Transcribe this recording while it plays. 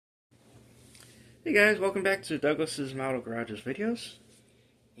Hey guys, welcome back to Douglas's Model Garages videos.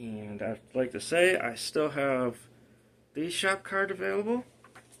 And I'd like to say I still have these shop cards available.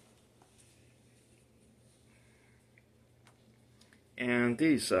 And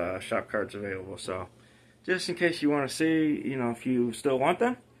these shop cards available. So, just in case you want to see, if you still want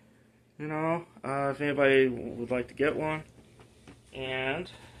them, if anybody would like to get one. And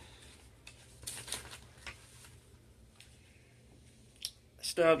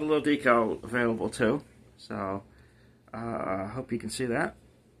still have the little decal available too, so I hope you can see that.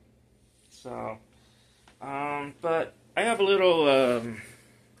 So, but I have a little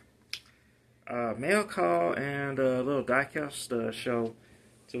mail call and a little diecast show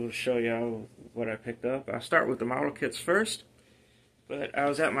to show you what I picked up. I'll start with the model kits first, but I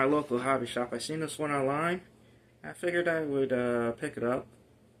was at my local hobby shop. I seen this one online. I figured I would pick it up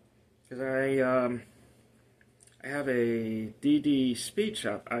because I have a DD speed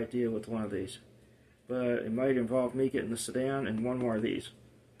shop idea with one of these, but it might involve me getting the sedan and one more of these,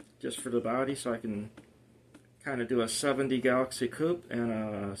 just for the body, so I can kind of do a 70 Galaxy Coupe and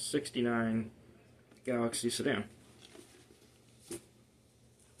a 69 Galaxy sedan.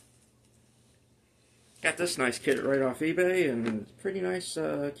 Got this nice kit right off eBay, and it's a pretty nice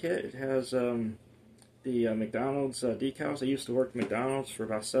kit. It has the McDonald's decals. I used to work at McDonald's for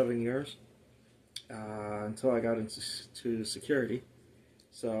about 7 years. Until I got into security.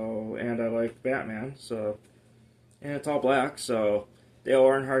 So, and I like Batman, so, and it's all black, so Dale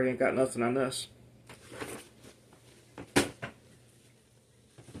Earnhardt ain't got nothing on this.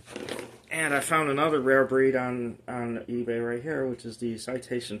 And I found another rare breed on eBay right here, which is the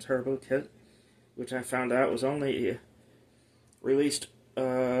Citation Turbo Kit, which I found out was only released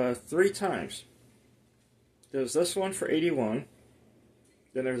 3 times. There's this one for 81,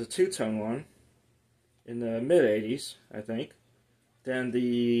 then there's a two-tone one in the mid-80s, I think. Then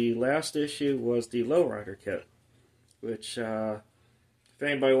the last issue was the Lowrider kit, which, if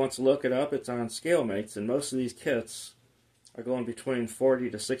anybody wants to look it up, it's on ScaleMates, and most of these kits are going between 40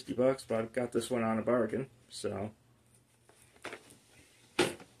 to 60 bucks, but I've got this one on a bargain, so.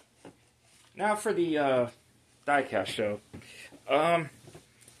 Now for the diecast show.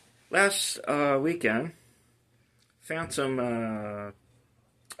 Last weekend, found some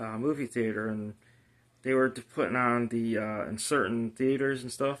movie theater, and they were putting on the in certain theaters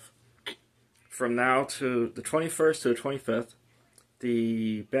and stuff from now to the 21st to the 25th,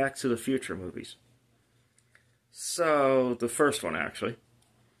 the Back to the Future movies. So the first one actually,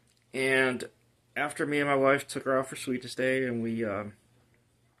 and after me and my wife took her out for Sweetest Day and we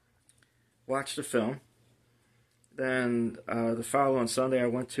watched the film, then the following Sunday I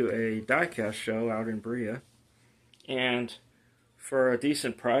went to a diecast show out in Berea, and for a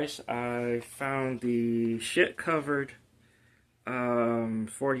decent price, I found the shit-covered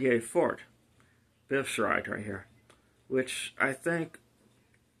 48 Ford Biff's Ride right here, which I think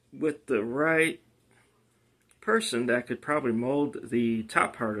with the right person that could probably mold the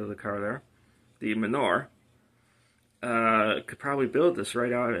top part of the car there, the manure, could probably build this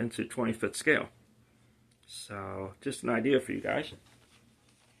right out into 20-foot scale. So, just an idea for you guys.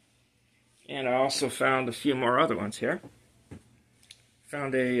 And I also found a few more other ones here.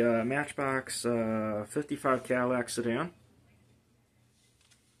 Found a Matchbox 55 Cadillac sedan.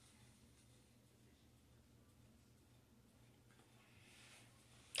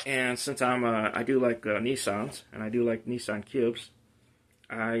 And since I do like Nissans, and I do like Nissan Cubes,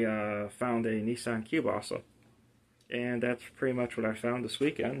 I found a Nissan Cube also. And that's pretty much what I found this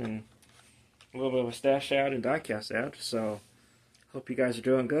weekend, and a little bit of a stash ad and diecast ad. So, hope you guys are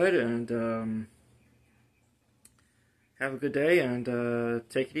doing good, and have a good day, and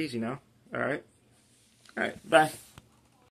take it easy now. Alright, bye.